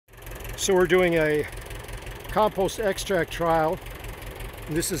So we're doing a compost extract trial.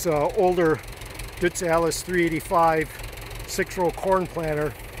 This is an older Deutz Allis 385 6-row corn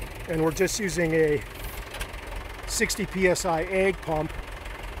planter, and we're just using a 60 psi ag pump,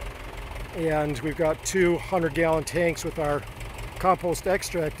 and we've got 200-gallon tanks with our compost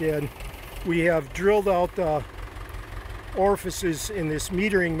extract in. We have drilled out the orifices in this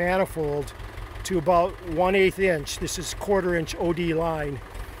metering manifold to about 1/8 inch. This is 1/4 inch OD line,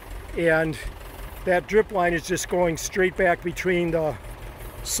 and that drip line is just going straight back between the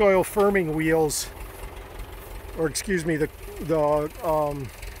soil firming wheels, or excuse me, the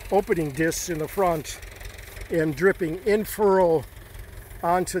opening discs in the front, and dripping in furrow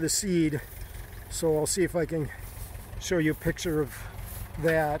onto the seed. So I'll see if I can show you a picture of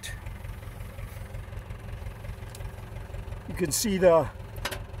that. You can see the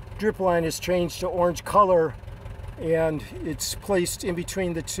drip line has changed to orange color, and it's placed in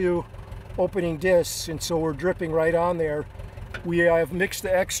between the two opening discs, and so we're dripping right on there. We have mixed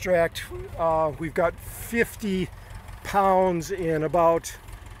the extract. We've got 50 pounds in about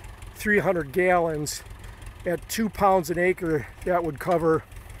 300 gallons. At 2 pounds an acre, that would cover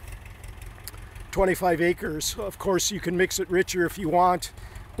 25 acres. Of course, you can mix it richer if you want.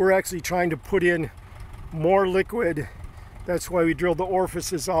 We're actually trying to put in more liquid. That's why we drilled the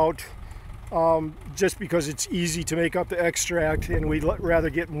orifices out, just because it's easy to make up the extract, and we'd rather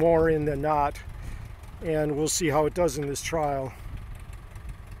get more in than not. And we'll see how it does in this trial.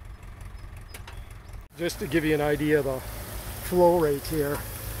 Just to give you an idea of the flow rate here.